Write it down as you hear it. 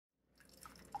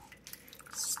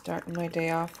Starting my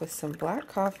day off with some black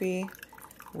coffee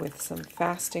with some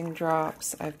fasting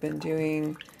drops. I've been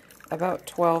doing about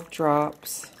 12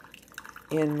 drops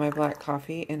in my black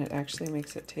coffee, and it actually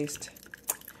makes it taste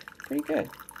pretty good.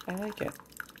 I like it.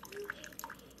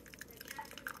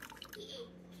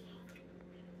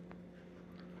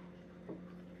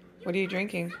 What are you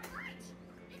drinking?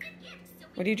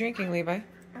 What are you drinking, Levi?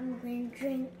 Green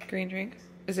drink. Green drink?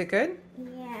 Is it good?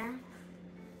 Yeah.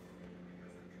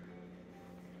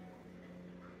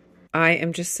 I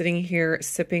am just sitting here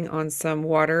sipping on some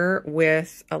water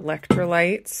with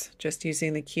electrolytes, just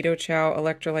using the Keto Chow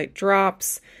electrolyte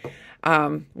drops,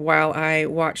 while I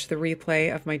watch the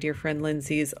replay of my dear friend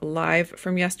Lindsay's live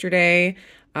from yesterday,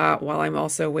 while I'm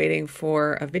also waiting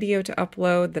for a video to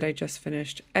upload that I just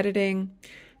finished editing.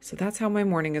 So that's how my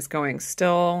morning is going,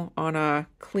 still on a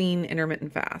clean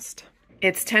intermittent fast.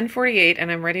 It's 10:48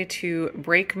 and I'm ready to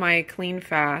break my clean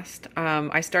fast.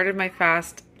 I started my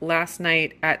fast last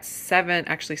night at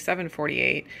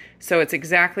 7:48. So it's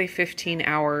exactly 15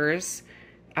 hours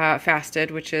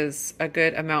fasted, which is a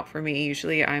good amount for me.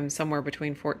 Usually I'm somewhere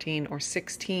between 14 or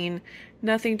 16.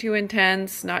 Nothing too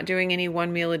intense, not doing any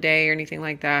one meal a day or anything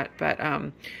like that. But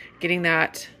getting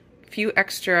that few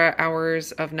extra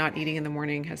hours of not eating in the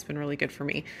morning has been really good for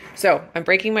me. So I'm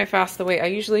breaking my fast the way I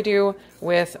usually do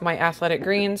with my athletic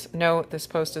greens. No, this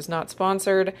post is not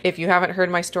sponsored. If you haven't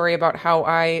heard my story about how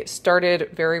I started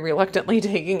very reluctantly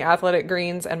taking athletic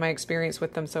greens and my experience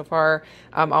with them so far,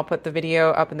 I'll put the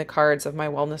video up in the cards of my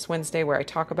Wellness Wednesday where I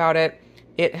talk about it.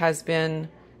 It has been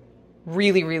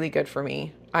really, really good for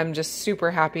me. I'm just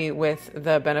super happy with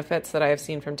the benefits that I have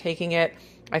seen from taking it.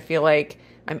 I feel like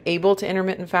I'm able to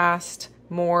intermittent fast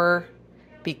more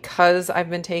because I've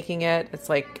been taking it. It's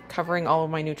like covering all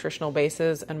of my nutritional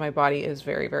bases and my body is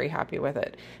very, very happy with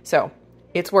it. So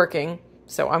it's working.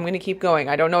 So I'm going to keep going.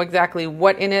 I don't know exactly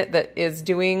what in it that is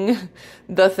doing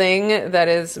the thing that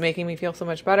is making me feel so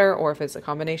much better, or if it's a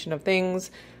combination of things.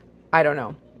 I don't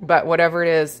know. But whatever it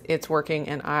is, it's working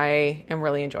and I am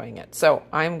really enjoying it. So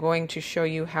I'm going to show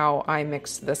you how I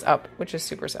mix this up, which is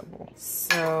super simple.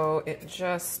 So it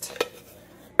just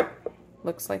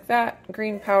looks like that.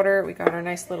 Green powder. We got our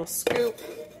nice little scoop.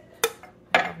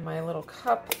 I have my little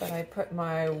cup that I put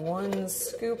my 1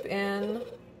 scoop in.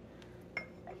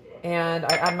 And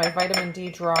I add my vitamin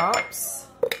D drops.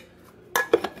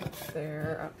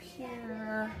 They're up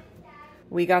here.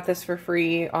 We got this for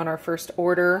free on our first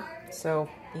order, so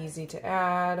easy to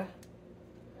add.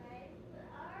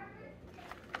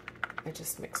 I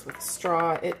just mix with a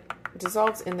straw. It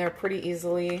dissolves in there pretty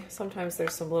easily. Sometimes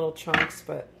there's some little chunks,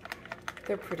 but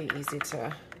they're pretty easy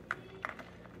to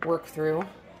work through.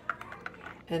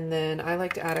 And then I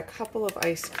like to add a couple of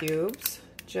ice cubes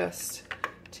just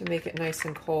to make it nice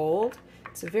and cold.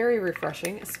 It's very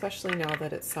refreshing, especially now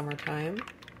that it's summertime.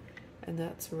 And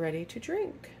that's ready to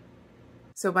drink.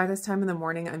 So by this time in the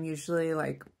morning, I'm usually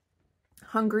like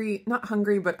hungry, not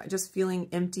hungry, but just feeling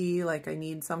empty, like I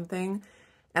need something.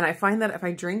 And I find that if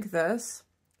I drink this,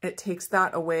 it takes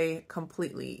that away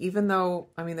completely. Even though,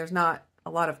 I mean, there's not a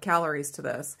lot of calories to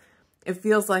this, it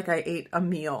feels like I ate a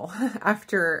meal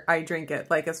after I drink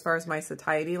it, like as far as my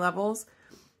satiety levels.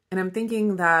 And I'm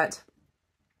thinking that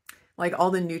like all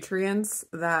the nutrients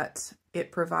that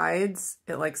it provides,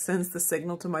 it like sends the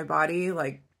signal to my body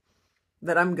like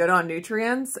that I'm good on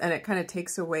nutrients, and it kind of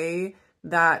takes away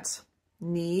that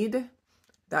need,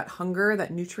 that hunger, that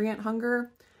nutrient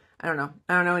hunger. I don't know.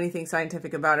 I don't know anything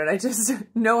scientific about it. I just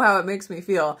know how it makes me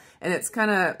feel, and it's kind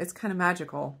of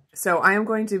magical. So I am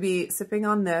going to be sipping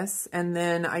on this, and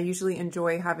then I usually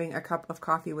enjoy having a cup of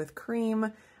coffee with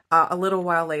cream a little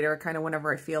while later, kind of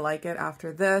whenever I feel like it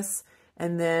after this.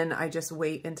 And then I just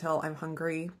wait until I'm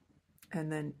hungry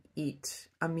and then eat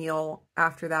a meal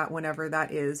after that, whenever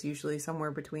that is, usually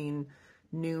somewhere between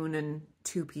noon and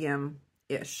 2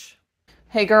 p.m.-ish.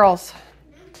 Hey girls,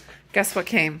 guess what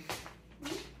came?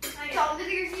 Salt and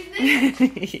vinegar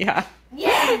seasoning? Yeah.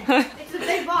 Yeah! It's a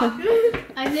big box.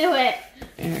 I knew it.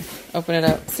 Here, open it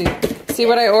up. See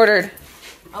what I ordered.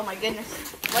 Oh my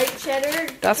goodness. White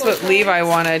cheddar. That's what Levi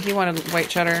wanted. He wanted white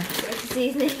cheddar.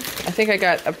 Seasoning. I think I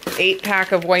got an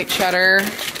 8-pack of white cheddar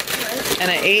and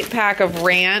an 8-pack of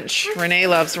ranch. Renee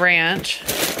loves ranch.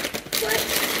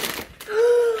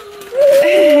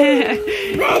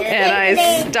 And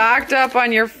I stocked up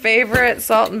on your favorite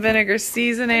salt and vinegar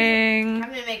seasoning. I'm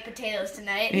gonna make potatoes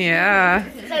tonight. Yeah.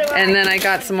 And then I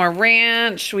got some more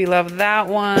ranch. We love that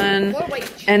one.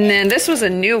 And then this was a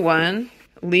new one.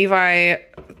 Levi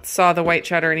saw the white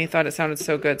cheddar and he thought it sounded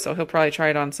so good, so he'll probably try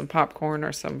it on some popcorn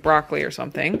or some broccoli or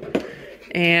something.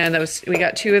 And we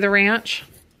got 2 of the ranch.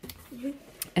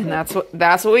 And that's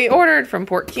what we ordered from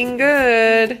Port King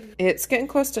Good. It's getting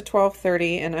close to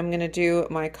 12:30, and I'm gonna do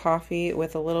my coffee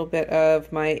with a little bit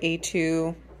of my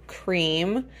A2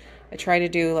 cream. I try to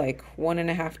do like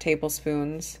 1.5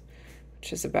 tablespoons,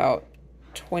 which is about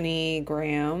 20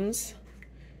 grams.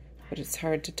 But it's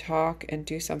hard to talk and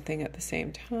do something at the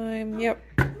same time. Yep,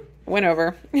 went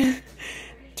over.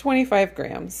 25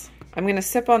 grams. I'm gonna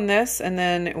sip on this, and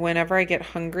then whenever I get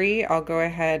hungry, I'll go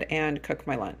ahead and cook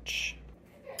my lunch.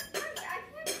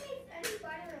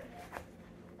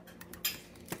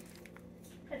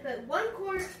 Put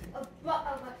 1/4 of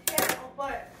a share of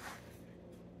butter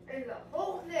in the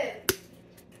whole thing.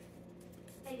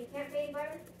 And you can't pay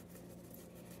butter?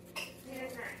 Neither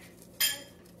can I.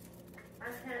 I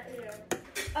can't either.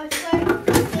 Oh, so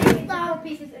take flour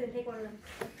pieces and then take one of them.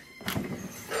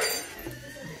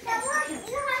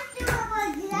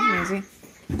 Amazing.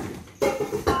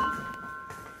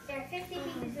 There are 50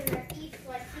 pieces and they're each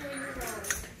like 200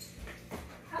 grams.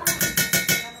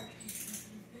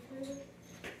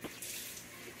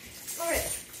 Alright,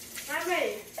 I'm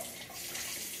ready.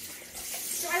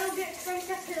 So I don't get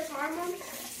straight up to the car, Mom?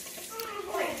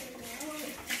 Wait.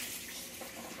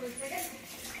 1 second.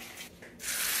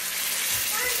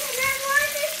 Can I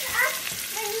wind this up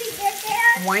when we get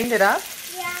there? Wind it up?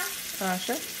 Yeah.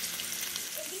 Sure. I'm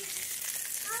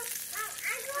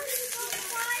going to go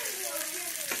find one.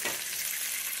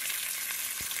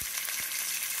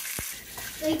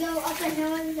 They go up and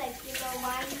down, like they go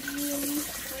winding,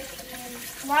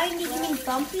 twisting. Winding, you mean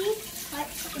bumpy? What?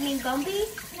 You mean bumpy?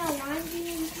 No,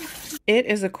 winding. It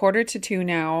is 1:45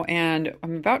 now, and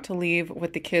I'm about to leave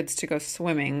with the kids to go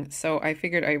swimming, so I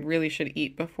figured I really should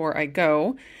eat before I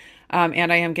go.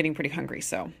 And I am getting pretty hungry,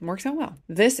 so it works out well.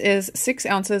 This is 6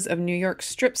 ounces of New York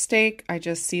strip steak. I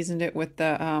just seasoned it with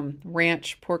the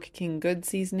ranch Pork King Good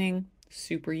seasoning.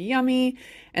 Super yummy.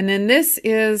 And then this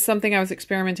is something I was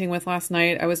experimenting with last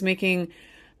night. I was making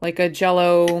like a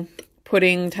Jell-O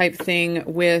pudding type thing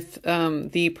with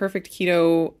the Perfect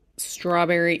Keto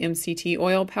strawberry MCT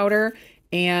oil powder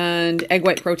and egg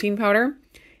white protein powder.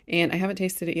 And I haven't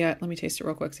tasted it yet. Let me taste it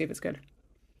real quick, see if it's good.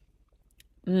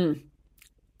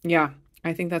 Yeah,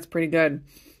 I think that's pretty good.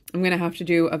 I'm going to have to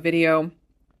do a video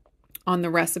on the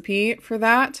recipe for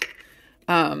that.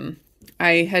 I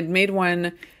had made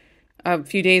one a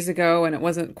few days ago and it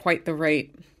wasn't quite the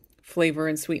right flavor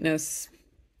and sweetness.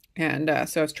 And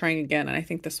so I was trying again, and I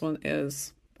think this one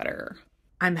is better.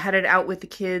 I'm headed out with the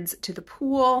kids to the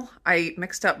pool. I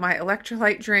mixed up my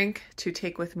electrolyte drink to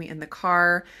take with me in the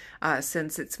car.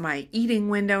 Since it's my eating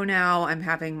window now, I'm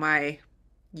having my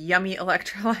yummy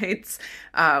electrolytes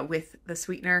with the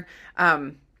sweetener.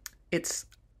 It's,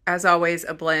 as always,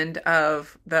 a blend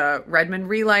of the Redmond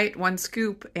Relight, 1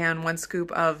 scoop, and 1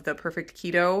 scoop of the Perfect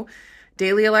Keto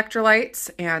daily electrolytes,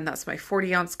 and that's my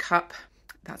 40-ounce cup.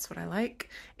 That's what I like.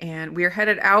 And we're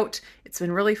headed out. It's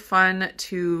been really fun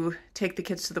to take the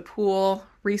kids to the pool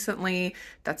recently.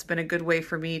 That's been a good way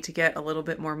for me to get a little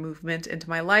bit more movement into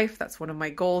my life. That's one of my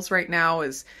goals right now,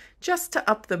 is just to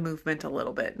up the movement a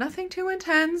little bit. Nothing too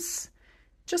intense,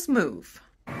 just move.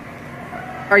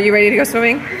 Are you ready to go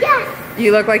swimming? Yes!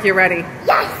 You look like you're ready.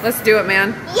 Yes! Let's do it,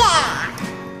 man. Yeah!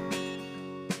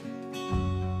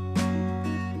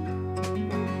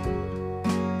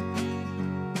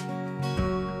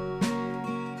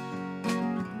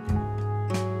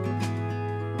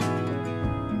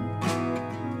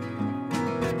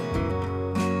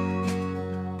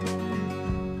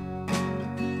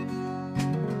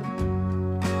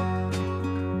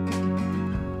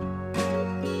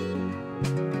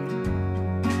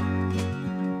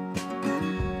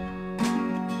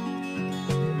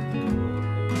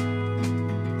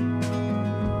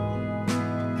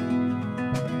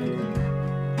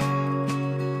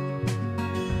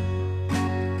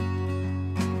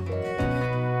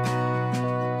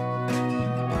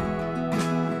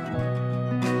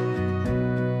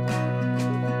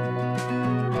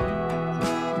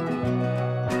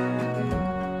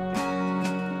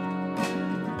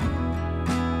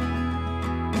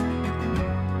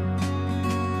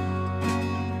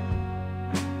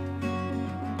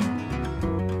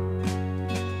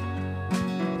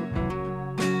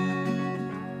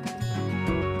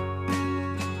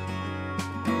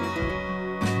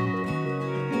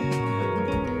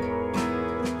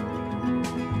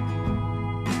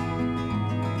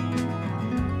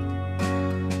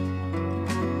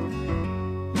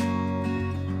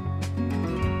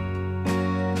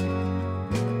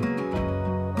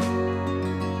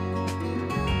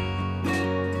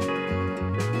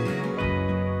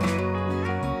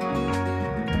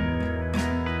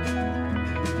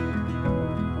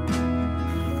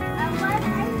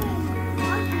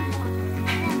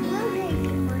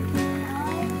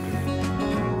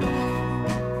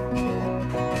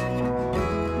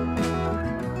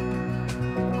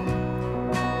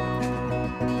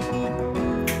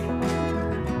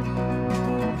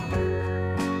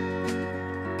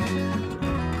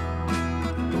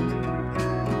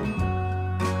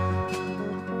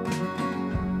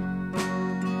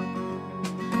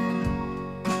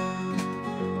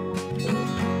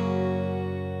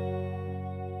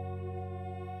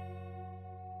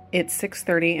 It's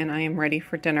 6:30 and I am ready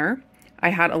for dinner. I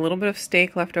had a little bit of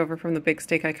steak left over from the big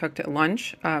steak I cooked at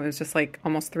lunch. It was just like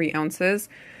almost 3 ounces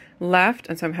left.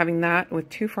 And so I'm having that with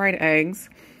 2 fried eggs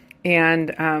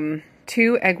and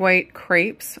 2 egg white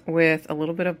crepes with a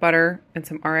little bit of butter and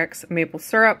some RX maple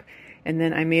syrup. And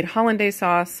then I made hollandaise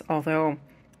sauce, although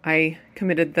I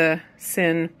committed the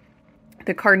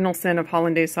cardinal sin of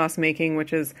hollandaise sauce making,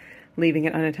 which is leaving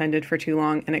it unattended for too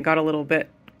long, and it got a little bit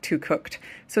too cooked.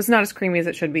 So it's not as creamy as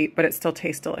it should be, but it still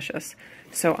tastes delicious.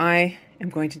 So I am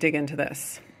going to dig into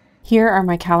this. Here are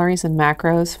my calories and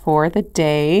macros for the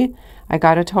day. I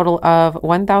got a total of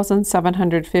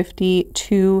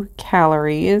 1,752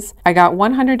 calories. I got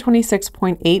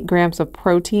 126.8 grams of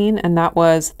protein, and that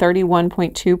was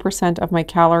 31.2% of my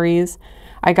calories.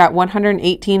 I got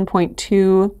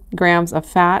 118.2 grams of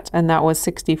fat, and that was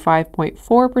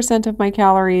 65.4% of my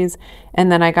calories.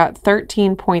 And then I got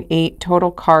 13.8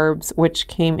 total carbs, which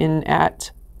came in at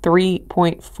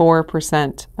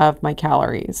 3.4% of my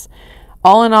calories.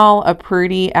 All in all, a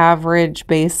pretty average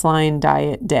baseline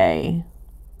diet day.